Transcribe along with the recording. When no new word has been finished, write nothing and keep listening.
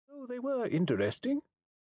they were interesting.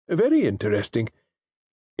 Very interesting.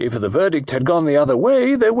 If the verdict had gone the other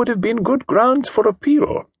way, there would have been good grounds for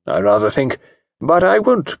appeal, I rather think, but I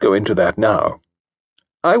won't go into that now.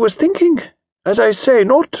 I was thinking, as I say,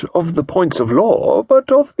 not of the points of law, but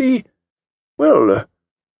of the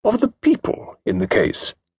people in the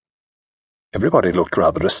case. Everybody looked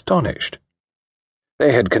rather astonished.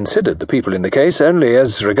 They had considered the people in the case only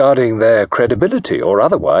as regarding their credibility or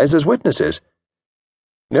otherwise as witnesses.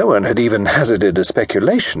 No one had even hazarded a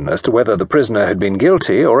speculation as to whether the prisoner had been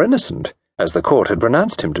guilty or innocent, as the court had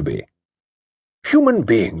pronounced him to be. "Human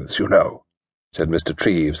beings, you know," said Mr.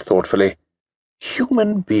 Treves thoughtfully.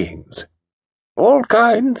 "Human beings. All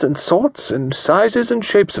kinds and sorts and sizes and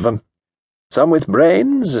shapes of 'em. Some with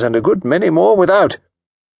brains and a good many more without.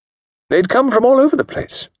 They'd come from all over the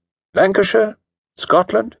place. Lancashire,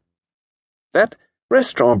 Scotland, that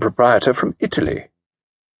restaurant proprietor from Italy,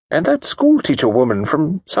 and that school-teacher woman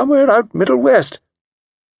from somewhere out Middle West.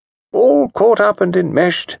 All caught up and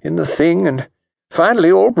enmeshed in the thing, and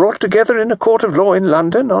finally all brought together in a court of law in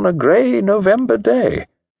London on a grey November day.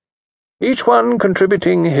 Each one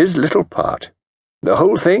contributing his little part. The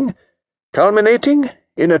whole thing culminating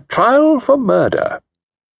in a trial for murder."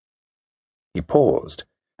 He paused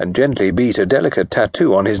and gently beat a delicate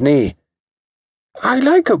tattoo on his knee. "I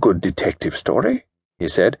like a good detective story," he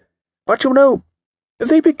said, "but you know,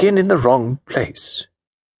 they begin in the wrong place.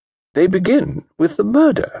 They begin with the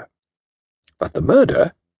murder. But the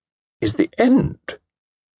murder is the end.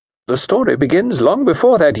 The story begins long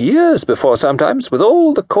before that, years before sometimes, with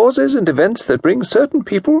all the causes and events that bring certain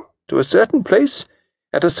people to a certain place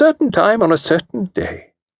at a certain time on a certain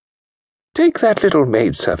day. Take that little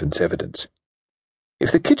maidservant's evidence.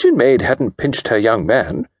 If the kitchen maid hadn't pinched her young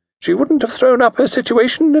man, she wouldn't have thrown up her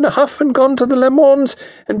situation in a huff and gone to the Lamornes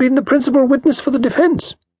and been the principal witness for the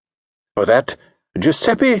defence. Or that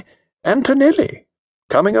Giuseppe Antonelli,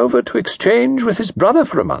 coming over to exchange with his brother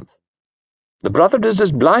for a month. The brother is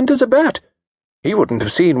as blind as a bat. He wouldn't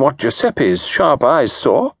have seen what Giuseppe's sharp eyes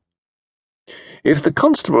saw. If the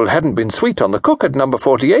constable hadn't been sweet on the cook at number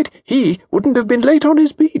 48, he wouldn't have been late on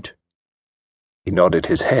his beat." He nodded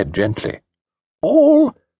his head gently.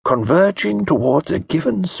 "All converging towards a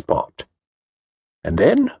given spot. And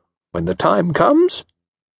then, when the time comes,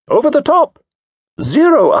 over the top,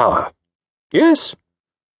 0 hour. Yes,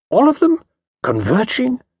 all of them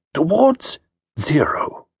converging towards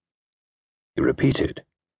 0. He repeated,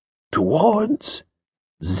 "Towards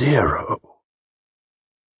 0.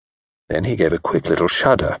 Then he gave a quick little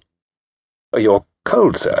shudder. "You're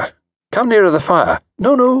cold, sir. Come nearer the fire."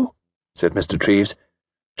 No, said Mr. Treves.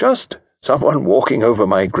 "Just someone walking over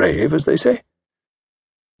my grave, as they say.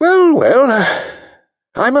 Well,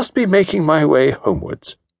 I must be making my way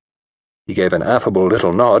homewards." He gave an affable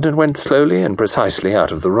little nod and went slowly and precisely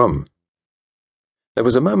out of the room. There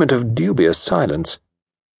was a moment of dubious silence,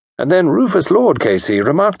 and then Rufus Lord Casey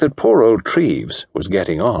remarked that poor old Treves was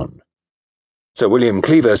getting on. Sir William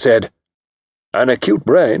Cleaver said, "An acute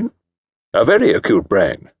brain, a very acute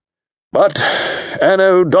brain, but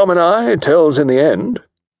Anno Domini tells in the end."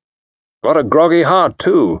 "Got a groggy heart,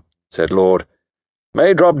 too," said Lord.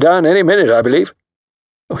 "May drop down any minute, I believe."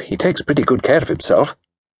 "Oh, he takes pretty good care of himself,"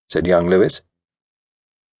 said young Lewis.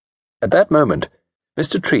 At that moment,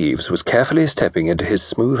 Mr. Treves was carefully stepping into his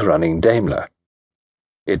smooth-running Daimler.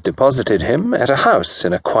 It deposited him at a house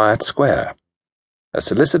in a quiet square. A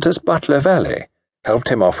solicitous butler valet helped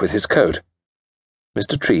him off with his coat.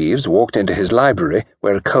 Mr. Treves walked into his library,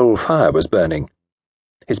 where a coal fire was burning.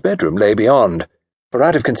 His bedroom lay beyond, for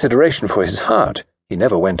out of consideration for his heart, he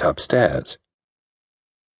never went upstairs.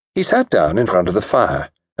 He sat down in front of the fire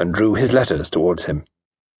and drew his letters towards him.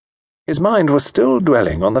 His mind was still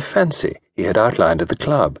dwelling on the fancy he had outlined at the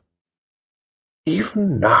club.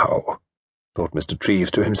 "Even now," thought Mr.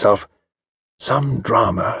 Treves to himself, "some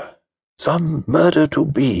drama, some murder to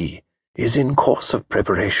be, is in course of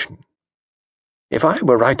preparation. If I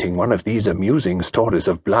were writing one of these amusing stories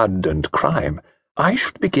of blood and crime, I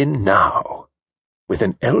should begin now, with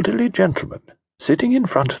an elderly gentleman sitting in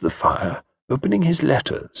front of the fire, opening his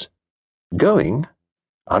letters, going,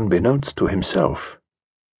 unbeknownst to himself,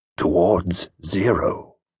 towards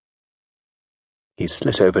 0. He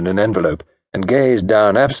slit open an envelope and gazed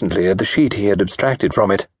down absently at the sheet he had abstracted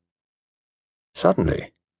from it.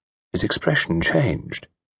 Suddenly, his expression changed.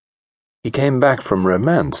 He came back from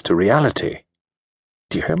romance to reality.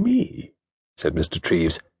 "Dear me," said Mr.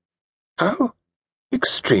 Treves. "How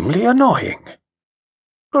extremely annoying.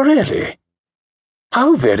 Really,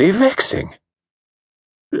 how very vexing.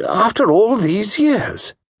 After all these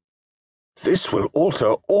years. This will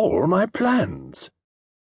alter all my plans."